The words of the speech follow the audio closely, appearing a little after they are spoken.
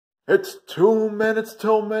It's 2 minutes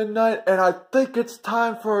till midnight, and I think it's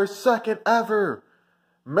time for our second ever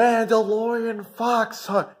Mandalorian Fox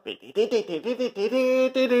Hunt.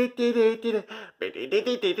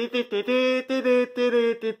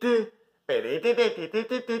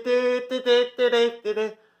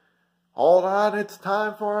 Hold on, it's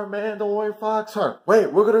time for our Mandalorian Fox Hunt.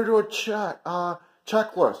 Wait, we're gonna do a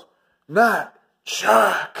checklist. Net,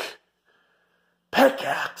 check.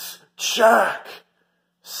 Pickaxe, check.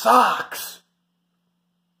 Socks,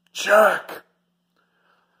 check.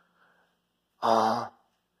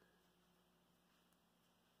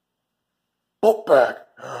 Book bag,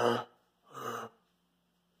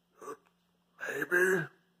 maybe.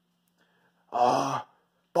 Bow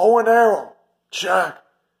and arrow, check.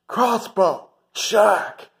 Crossbow,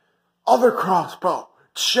 check. Other crossbow,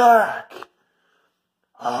 check.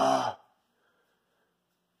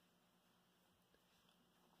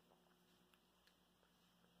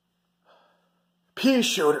 Pea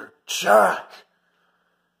shooter, check.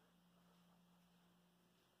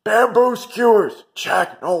 Bamboo skewers,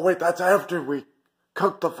 check. No, wait, that's after we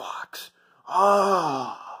cook the fox.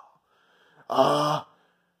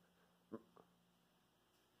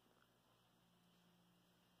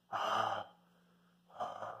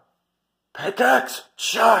 Pickaxe,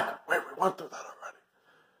 check. Wait, we went through that already.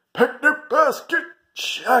 Picnic basket,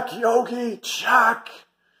 check. Yogi, check.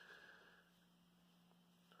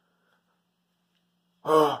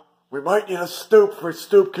 We might need a stoop for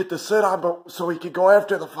Stoop Kid to sit on, but so he can go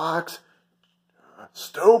after the fox.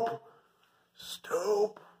 Stoop.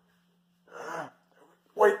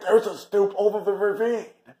 Wait, there's a stoop over the ravine.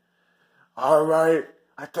 Alright,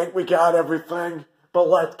 I think we got everything, but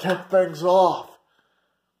let's kick things off.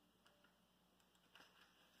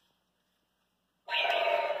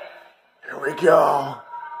 Here we go.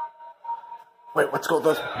 Wait, let's go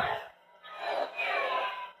this way.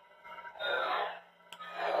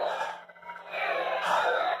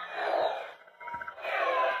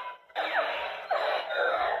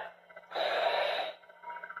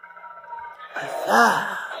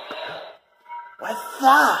 What's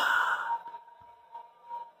up?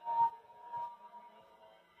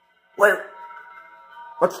 Wait,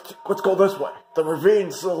 let's go this way. The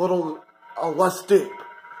ravine's a little less deep.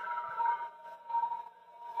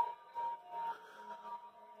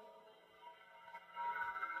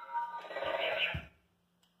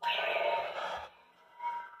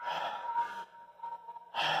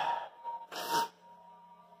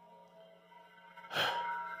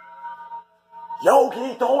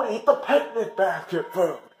 Yogi, don't eat the picnic basket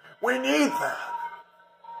food. We need that.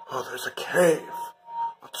 Oh, there's a cave.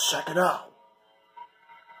 Let's check it out.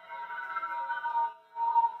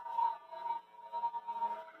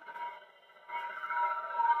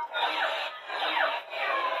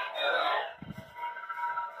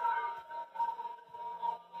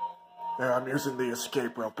 Yeah, I'm using the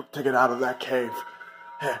escape rope to get out of that cave.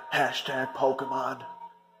 Hashtag Pokemon.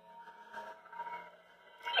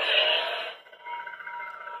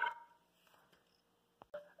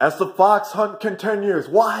 As the fox hunt continues,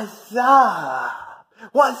 what's up?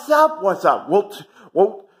 We'll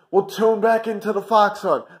tune back into the fox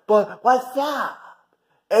hunt, but what's up?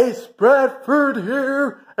 Ace Bradford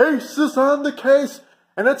here. Ace is on the case,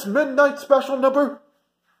 and it's midnight special number,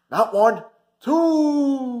 not 1,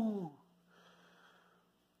 2.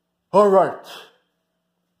 All right,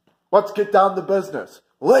 let's get down to business.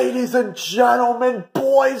 Ladies and gentlemen,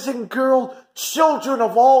 boys and girls, children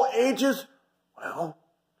of all ages, well,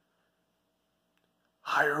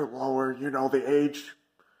 higher, lower, you know, the age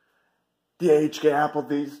gap of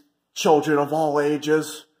these children of all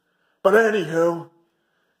ages. But anywho,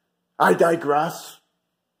 I digress.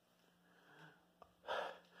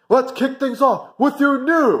 Let's kick things off with your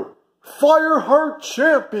new Fireheart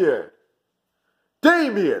champion,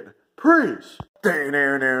 Damian Priest. Hey,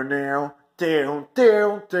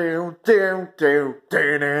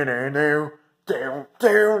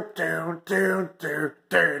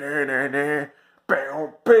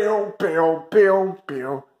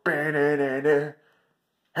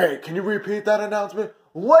 can you repeat that announcement?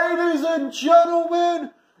 Ladies and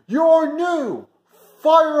gentlemen, your new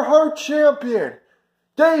Fireheart champion,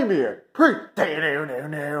 Damian Priest.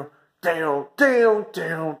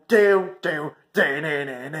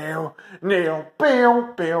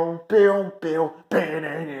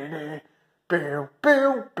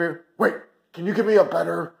 Wait, can you give me a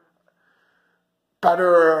better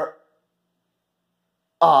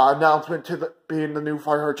announcement to being the new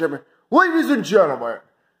Fireheart champion? Ladies and gentlemen,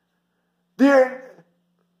 the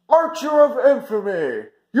Archer of Infamy,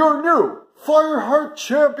 your new Fireheart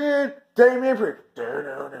champion, Damian Priest.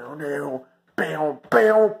 Thank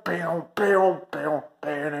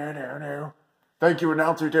you,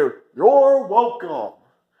 announcer dude. You're welcome.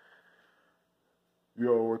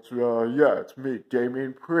 Yo, it's me,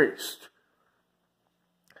 Damien Priest.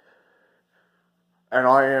 And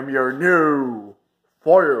I am your new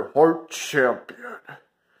Fireheart champion.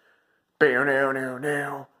 Cut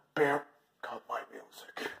my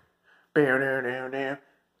music.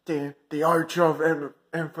 The Arch of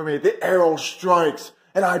Infamy, the arrow strikes,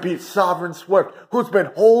 and I beat Sovereign Swift, who's been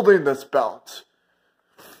holding this belt.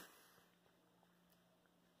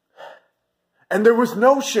 And there was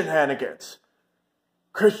no shenanigans.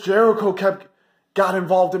 Chris Jericho got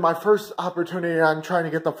involved in my first opportunity on trying to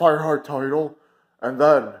get the Fireheart title, and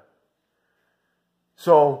then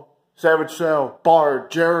Savage Sale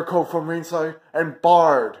barred Jericho from ringside and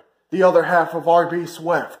barred the other half of RB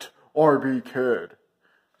Swift, RB Kid.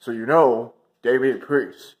 So you know, Damien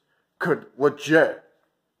Priest could legit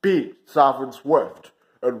beat Sovereign Swift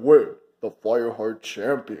and win the Fireheart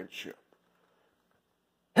Championship.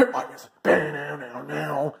 Hit my music.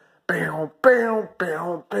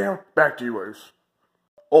 Back to you, Ace.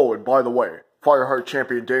 Oh, and by the way, Fireheart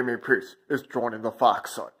champion Damien Priest is joining the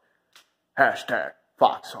Fox Hunt. Hashtag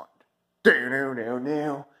Fox Hunt.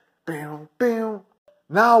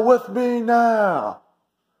 Now with me now.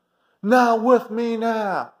 Now with me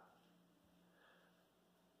now.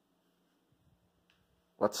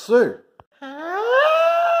 Let's see.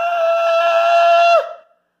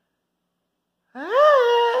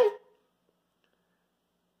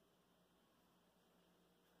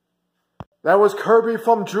 That was Kirby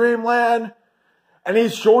from Dreamland, and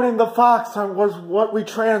he's joining the Fox Hunt was what we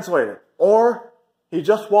translated. Or he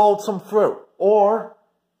just swallowed some fruit. Or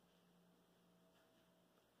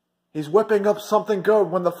he's whipping up something good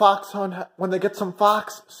when the Fox Hunt, when they get some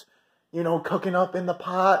foxes. You know, cooking up in the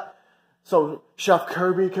pot. So Chef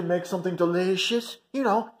Kirby can make something delicious. You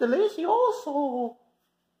know, delicioso.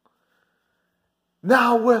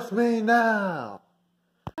 Now with me now.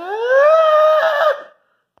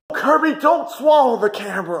 Kirby, don't swallow the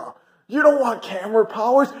camera. You don't want camera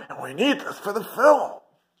powers, and we need this for the film.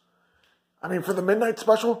 I mean, for the Midnight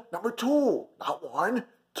Special, number 2. Not 1,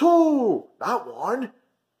 2. Not 1,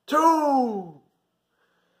 2.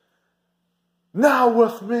 Now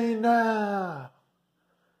with me now.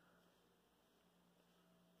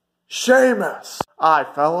 Sheamus. Aye,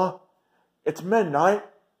 fella. It's midnight.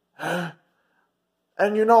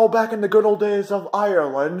 And you know, back in the good old days of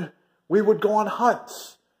Ireland, we would go on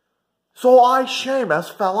hunts. So I, Sheamus,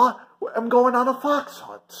 fella, am going on a fox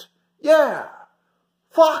hunt. Yeah,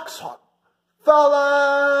 fox hunt.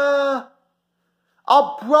 Fella,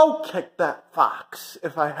 I'll bro kick that fox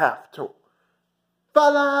if I have to.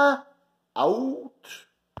 Fella, out.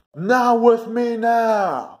 Now with me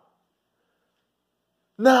now.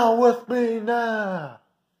 Now with me now.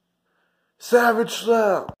 Savage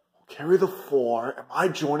Slim. Carry the 4. Am I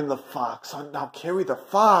joining the fox hunt? Now carry the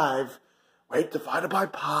 5. Wait, divided by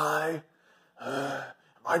pi. Am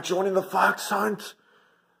I joining the fox hunt?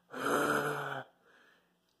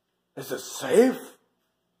 Is it safe?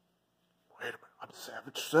 Wait a minute, I'm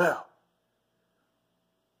Savage Sal.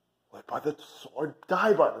 Live by the sword,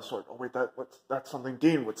 die by the sword. Oh wait, that's something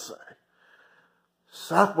Dean would say.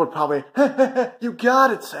 Seth would probably, you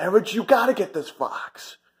got it, Savage, you gotta get this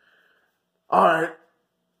fox. Alright,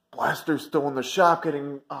 Blaster's still in the shop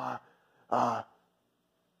getting, amped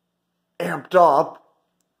up.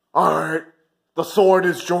 Alright, the sword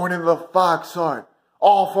is joining the fox hunt.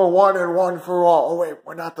 All for one and one for all. Oh wait,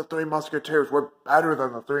 we're not the 3 Musketeers. We're better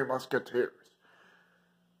than the 3 Musketeers.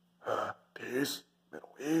 Peace,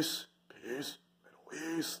 Middle East, peace, Middle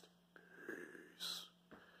East, peace,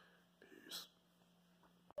 peace.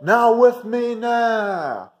 Now with me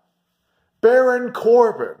now, Baron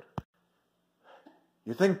Corbin.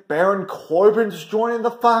 You think Baron Corbin's joining the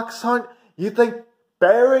fox hunt? You think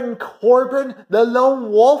Baron Corbin, the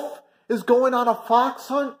lone wolf, is going on a fox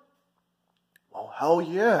hunt? Well, hell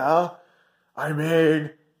yeah. I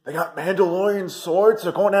mean, they got Mandalorian swords.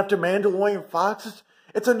 They're going after Mandalorian foxes.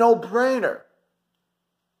 It's a no-brainer.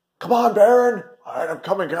 Come on, Baron. All right, I'm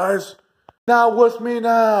coming, guys. Now with me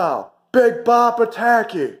now, Big Bob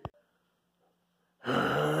Pataki.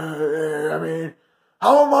 I mean,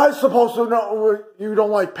 how am I supposed to know you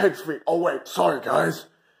don't like pig's feet? Oh, wait, sorry, guys.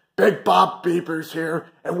 Big Bob Beepers here.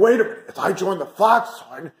 And wait a minute, if I join the fox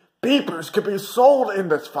hunt, beepers could be sold in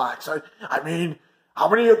this fox. I mean, how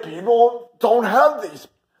many people don't have these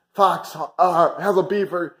fox, has a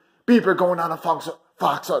beeper going on a fox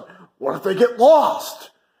hunt? What if they get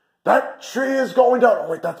lost? That tree is going down. Oh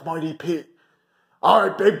wait, that's Mighty Pete.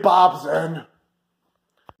 Alright, Big Bob's in.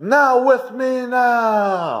 Now with me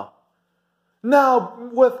now. Now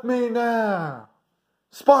with me now,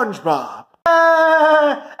 SpongeBob.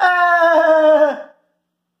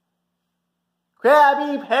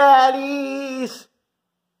 Krabby Patties.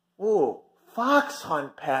 Ooh, Fox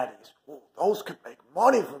Hunt Patties. Ooh, those could make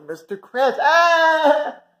money for Mr. Krabs.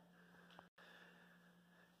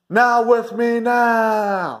 Now with me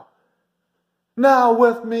now. Now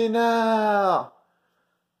with me now.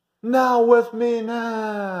 Now with me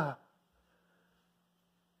now.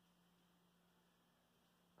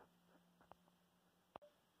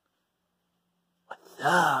 What's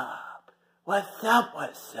up? What's up?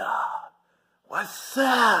 What's up? What's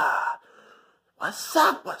up? What's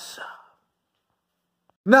up? What's up?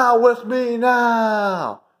 Now with me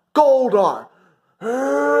now. Goldar. Hey,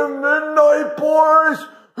 Midnight Boys.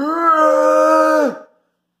 Hey.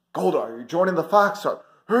 Goldar, are you joining the Fox Hunt?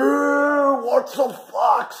 Hey, what's a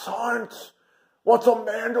Fox Hunt? What's a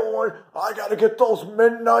Mandalorian? I gotta get those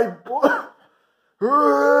Midnight Boys.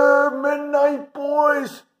 Hey, Midnight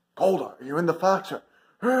Boys. Goldar, are you in the Fox Hunt?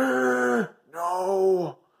 Hey,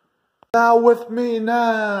 no. Now with me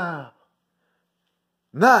now.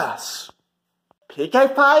 Ness.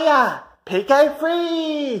 PK Fire. PK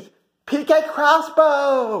Freeze. PK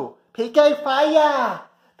Crossbow. PK Fire.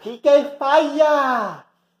 PK Fire.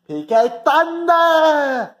 PK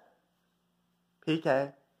Thunder.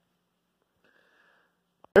 PK.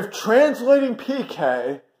 If translating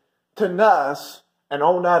PK to Ness and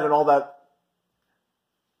Onett and all that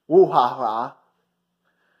woo-ha-ha,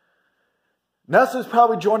 Ness is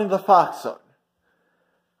probably joining the Fox Hunt.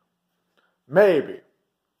 Maybe.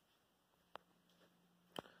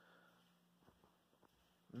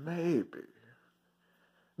 Maybe.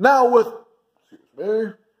 Now with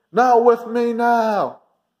me now.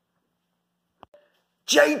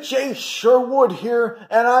 JJ Sherwood here,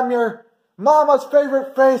 and I'm your mama's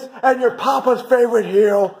favorite face and your papa's favorite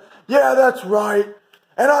heel. Yeah, that's right.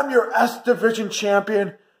 And I'm your S Division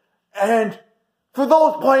champion. And for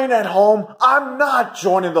those playing at home, I'm not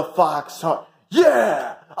joining the Fox Hunt.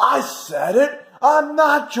 Yeah, I said it. I'm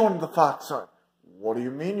not joining the Fox Hunt. What do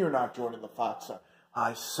you mean you're not joining the Fox Hunt?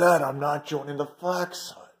 I said I'm not joining the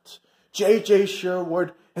Fox Hunt. JJ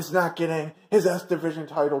Sherwood is not getting his S Division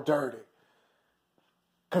title dirty.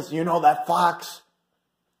 Because you know that Fox,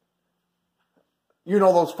 you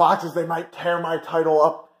know those Foxes, they might tear my title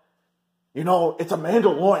up. You know, it's a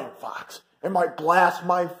Mandalorian Fox. It might blast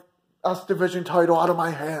my S Division title out of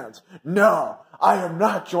my hands. No, I am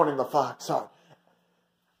not joining the Fox Hunt.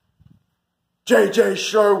 JJ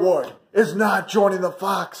Sherwood is not joining the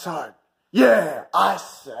Fox Hunt. Yeah, I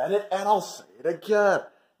said it and I'll say it again.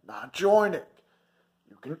 Not joining.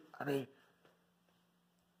 You can,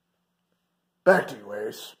 back to you,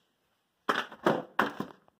 Ace.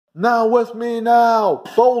 Now with me now,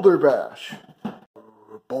 Boulder Bash.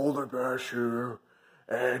 Boulder Bash here,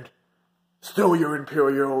 and still your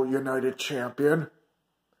Imperial United Champion.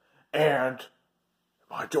 And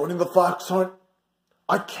am I joining the Fox Hunt?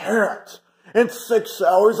 I can't. In 6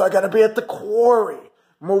 hours, I gotta be at the quarry,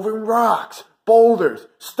 moving rocks, boulders,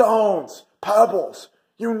 stones, pebbles,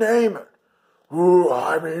 you name it. Ooh,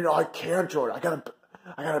 I can't join. I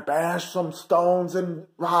gotta bash some stones and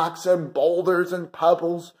rocks and boulders and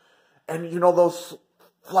pebbles, and you know those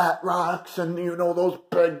flat rocks, and you know those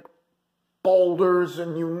big boulders,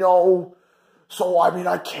 and you know. So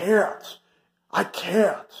I can't. I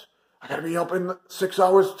gotta be up in 6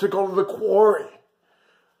 hours to go to the quarry.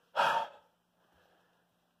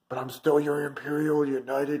 But I'm still your Imperial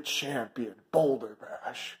United Champion, Boulder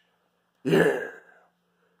Bash. Yeah.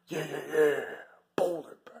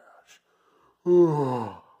 Boulder Bash.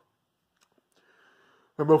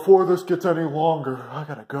 And before this gets any longer, I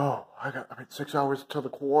gotta go. 6 hours to the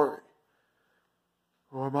quarry.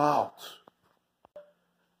 I'm out.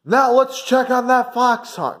 Now let's check on that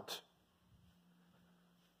Fox Hunt.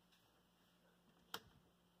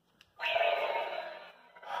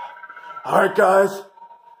 Alright guys.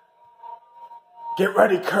 Get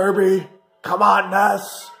ready, Kirby. Come on,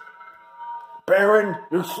 Ness. Baron,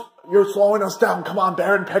 you're slowing us down. Come on,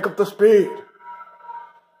 Baron, pick up the speed.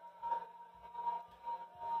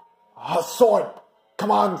 Sword.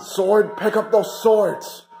 Come on, Sword, pick up those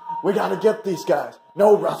swords. We gotta get these guys.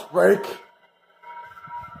 No rest break.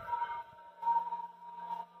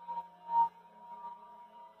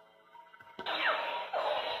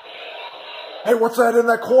 Hey, what's that in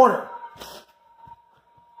that corner?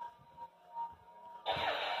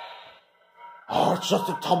 Oh, it's just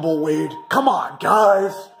a tumbleweed. Come on,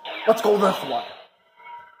 guys. Let's go this way.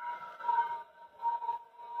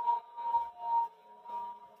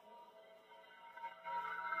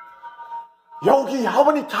 Yogi, how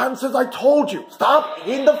many times has I told you? Stop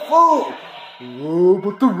eating the food.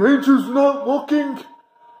 But the Ranger's not looking.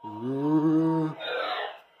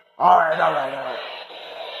 Alright.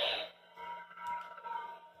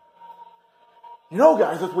 You know,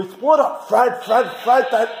 guys, if we split up, Fred,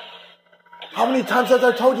 that... How many times have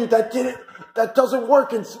I told you that doesn't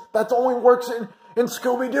work, that only works in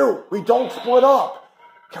Scooby-Doo. We don't split up.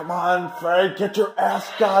 Come on, Fred, get your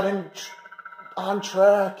ascot on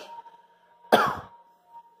track.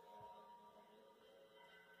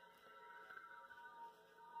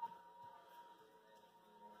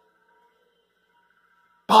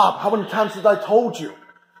 Bob, how many times have I told you?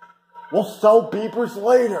 We'll sell beepers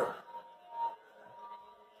later.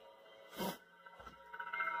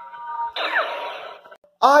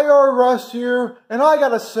 IRS here, and I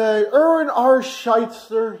gotta say, Aaron R.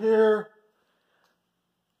 Scheitzer here.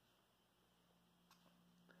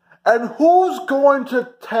 And who's going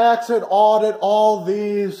to tax and audit all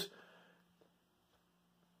these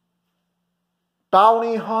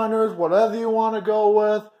bounty hunters, whatever you want to go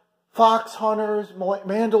with, fox hunters,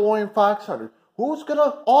 Mandalorian fox hunters? Who's going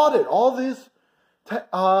to audit all these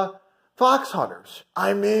fox hunters?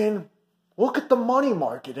 I mean, look at the money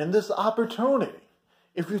market and this opportunity.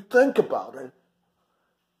 If you think about it,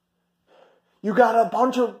 you got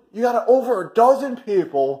over a dozen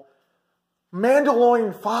people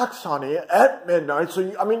Mandalorian fox hunting at midnight.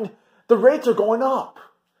 So, I mean, the rates are going up.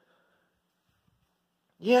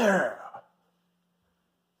 Yeah.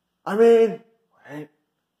 I mean, right?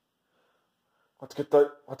 Let's get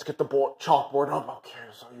the chalkboard up. Okay,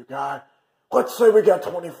 so you got, let's say we got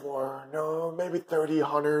 24, no, maybe 30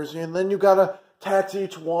 hunters, and then you gotta tax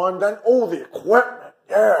each one. Then, the equipment.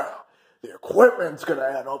 Yeah, the equipment's gonna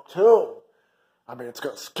add up too. I mean, it's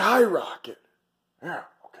gonna skyrocket. Yeah,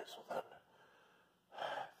 okay, so then,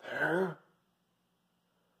 there.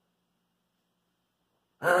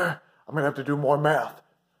 I'm gonna have to do more math.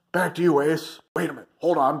 Back to you, Ace. Wait a minute,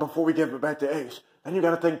 hold on, before we give it back to Ace. Then you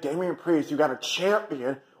gotta think Damian Priest, you got a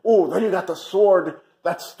champion. Then you got the sword.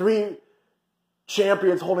 That's 3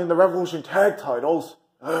 champions holding the Revolution tag titles.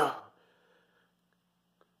 And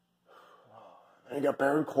you got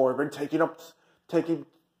Baron Corbin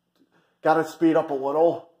gotta speed up a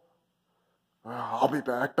little. I'll be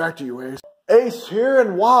back. Back to you, Ace. Ace here,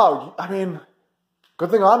 and wow, I mean,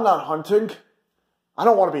 good thing I'm not hunting. I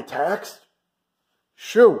don't want to be taxed.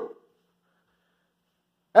 Shoot.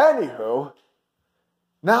 Anywho,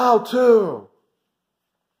 now to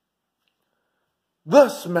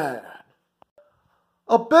this man.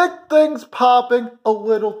 A big thing's popping, a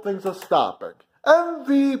little thing's a stopping.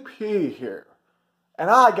 MVP here. And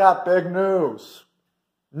I got big news.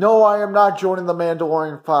 No, I am not joining the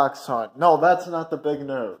Mandalorian fox hunt. No, that's not the big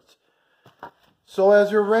news. So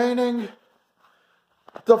as your reigning,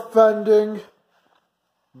 defending,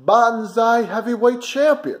 Banzai heavyweight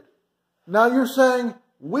champion. Now you're saying,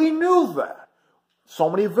 we knew that. So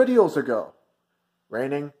many videos ago.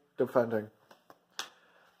 Reigning, defending,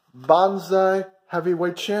 Banzai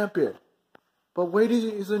heavyweight champion. But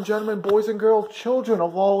ladies and gentlemen, boys and girls, children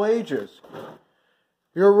of all ages,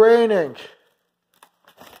 you're reigning,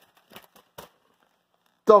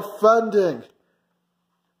 defending,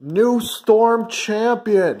 new Storm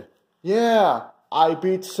champion. Yeah, I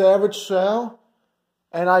beat Savage Sal,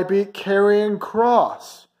 and I beat Karrion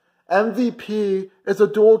Kross. MVP is a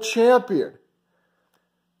dual champion.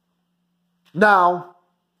 Now,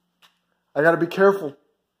 I gotta be careful.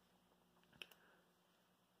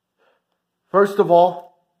 First of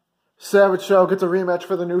all, Savage Sal gets a rematch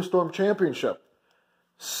for the New Storm Championship.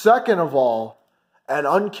 Second of all, at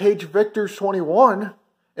Uncaged Victors 21,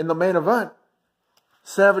 in the main event,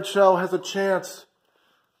 Savage Sal has a chance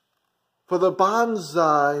for the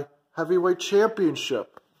Banzai Heavyweight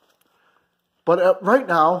Championship. But right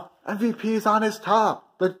now, MVP is on his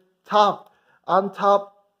top. On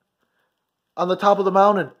the top of the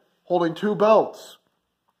mountain, holding 2 belts.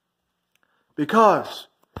 Because,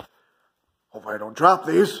 hopefully I don't drop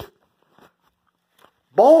these,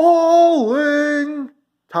 bowling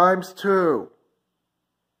 ×2.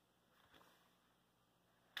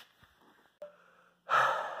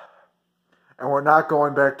 And we're not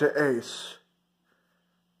going back to Ace.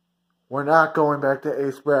 We're not going back to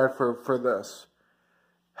Ace Bradford for this.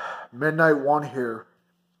 Midnight 1 here.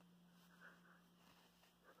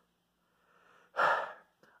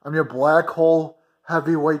 I'm your Black Hole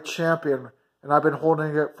Heavyweight Champion, and I've been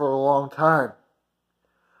holding it for a long time.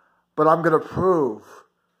 But I'm going to prove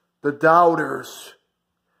the doubters,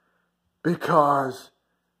 because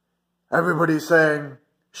everybody's saying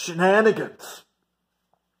shenanigans.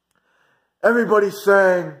 Everybody's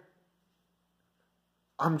saying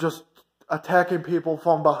I'm just attacking people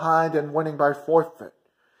from behind and winning by forfeit.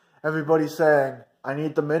 everybody's saying, I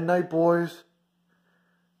need the Midnight Boys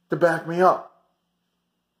to back me up.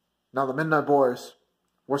 Now the Midnight Boys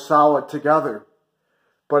were solid together.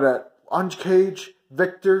 But at Uncaged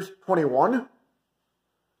Victors 21,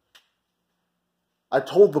 I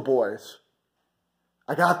told the boys,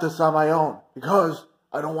 I got this on my own because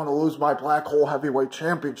I don't want to lose my Black Hole Heavyweight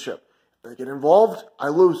Championship. If they get involved, I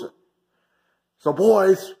lose it. So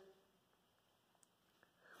boys,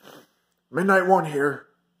 Midnight One here.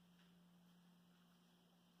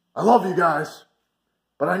 I love you guys,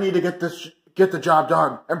 but I need to get the job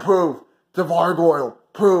done and prove to Vargoyle,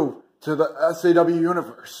 prove to the SAW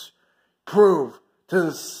Universe, prove to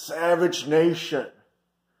the Savage Nation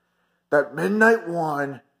that Midnight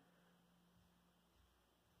One,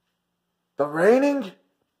 the reigning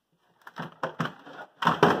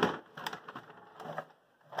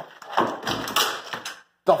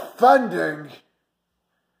defending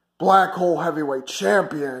Black Hole Heavyweight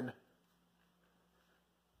Champion,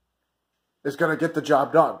 is going to get the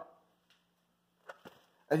job done.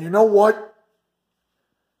 And you know what,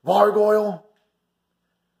 Vargoyle?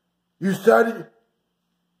 You said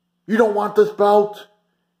you don't want this belt.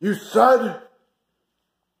 You said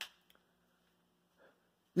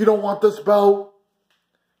you don't want this belt.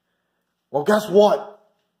 Well, guess what?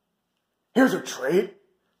 Here's a treat.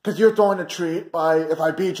 Because you're throwing a treat by, if I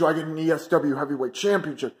beat you, I get an ESW Heavyweight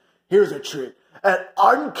Championship. Here's a treat. At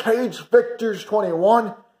Uncaged Victors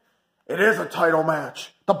 21, it is a title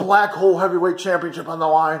match. The Black Hole Heavyweight Championship on the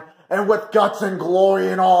line. And with guts and glory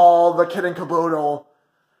and all the kid and caboodle,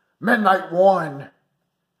 Midnight One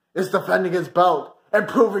is defending his belt and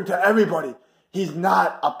proving to everybody he's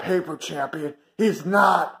not a paper champion. He's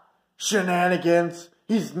not shenanigans.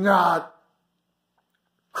 He's not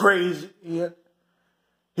crazy.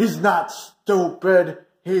 He's not stupid.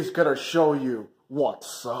 He's gonna show you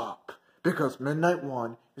what's up. Because Midnight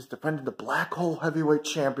One is defending the Black Hole Heavyweight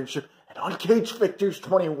Championship at Uncaged Victors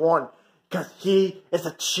 21. Because he is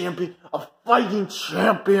a champion, a fighting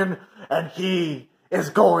champion, and he is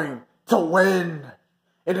going to win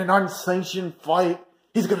in an unsanctioned fight.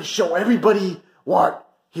 He's gonna show everybody what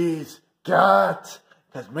he's got.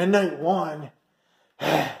 Because Midnight One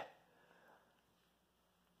is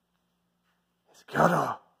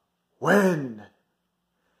gonna win.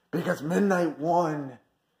 Because Midnight One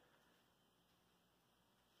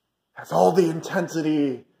has all the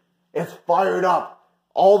intensity. It's fired up.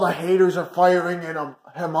 All the haters are firing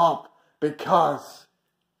him up because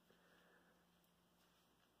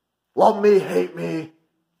love me, hate me.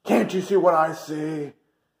 Can't you see what I see?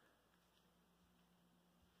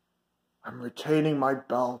 I'm retaining my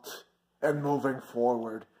belt and moving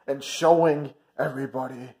forward and showing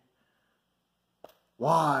everybody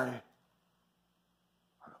why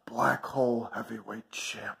I'm a Black Hole Heavyweight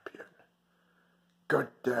Champion. Good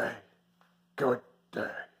day. Good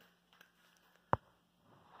day.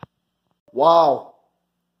 Wow.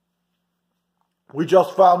 We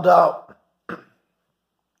just found out.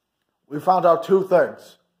 We found out two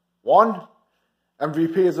things. One,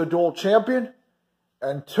 MVP is a dual champion.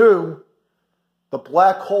 And two, the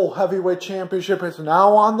Black Hole Heavyweight Championship is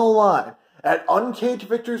now on the line at Uncaged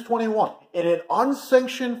Victors 21 in an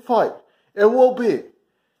unsanctioned fight. It will be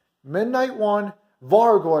Midnight One,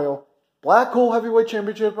 Vargoyle, Black Hole Heavyweight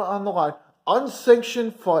Championship on the line,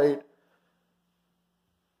 unsanctioned fight.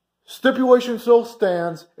 Stipulation still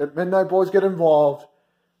stands. If Midnight Boys get involved,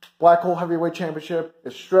 Black Hole Heavyweight Championship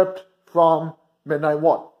is stripped from Midnight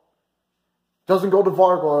One. Doesn't go to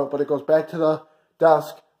Vargoyle, but it goes back to the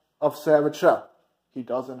desk of Savage Shell. He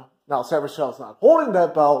doesn't. Now, Savage Shell's not holding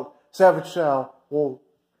that belt. Savage Shell will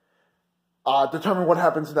determine what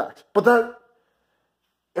happens next. But that,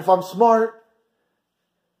 if I'm smart,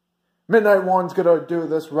 Midnight One's gonna do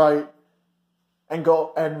this right and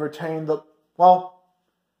go and retain the, well,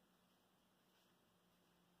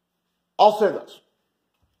 I'll say this.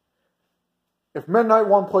 If Midnight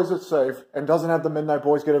One plays it safe and doesn't have the Midnight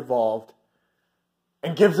Boys get involved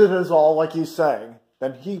and gives it his all like he's saying,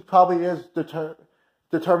 then he probably is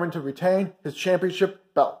determined to retain his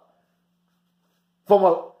championship belt. From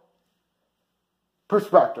a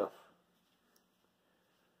perspective.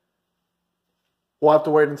 We'll have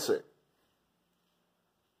to wait and see.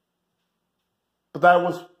 But that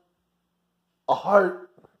was a heartful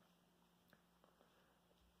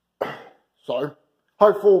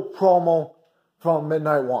promo from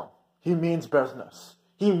Midnight One. He means business.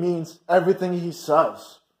 He means everything he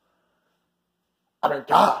says. I mean,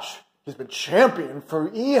 gosh, he's been champion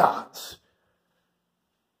for eons.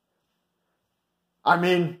 I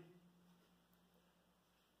mean,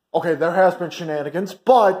 okay, there has been shenanigans,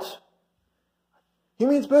 but he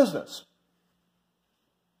means business.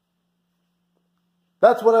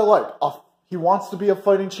 That's what I like. He wants to be a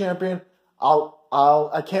fighting champion.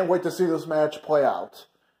 I can't wait to see this match play out.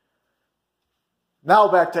 Now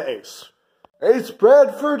back to Ace. Ace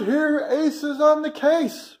Bradford here. Ace is on the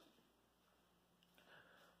case.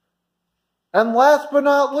 And last but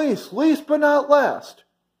not least but not last,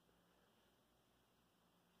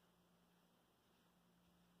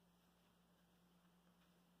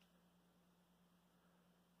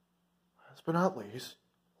 last but not least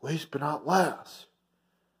but not last,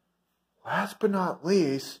 last but not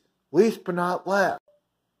least but not last,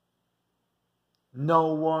 no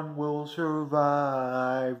one will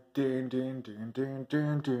survive. Ding, ding, ding, ding,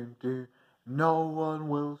 ding, ding, ding. No one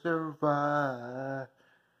will survive.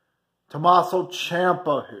 Tommaso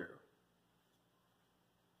Ciampa here.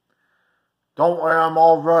 Don't worry, I'm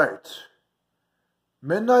alright.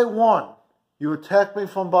 Midnight 1, you attacked me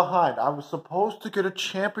from behind. I was supposed to get a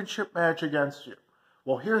championship match against you.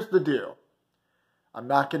 Well, here's the deal. I'm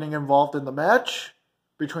not getting involved in the match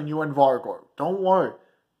between you and Vargor. Don't worry.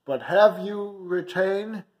 But have you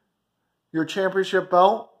retain your championship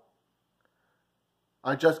belt?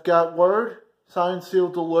 I just got word. Signed,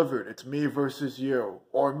 sealed, delivered. It's me versus you.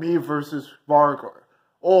 Or me versus Vargor.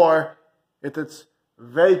 Or, if it's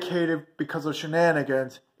vacated because of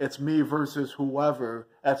shenanigans, it's me versus whoever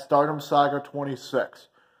at Stardom Saga 26.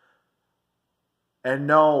 And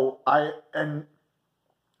no, and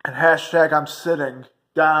hashtag I'm sitting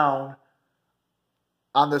down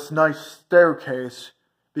on this nice staircase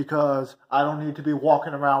because I don't need to be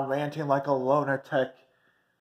walking around ranting like a lunatic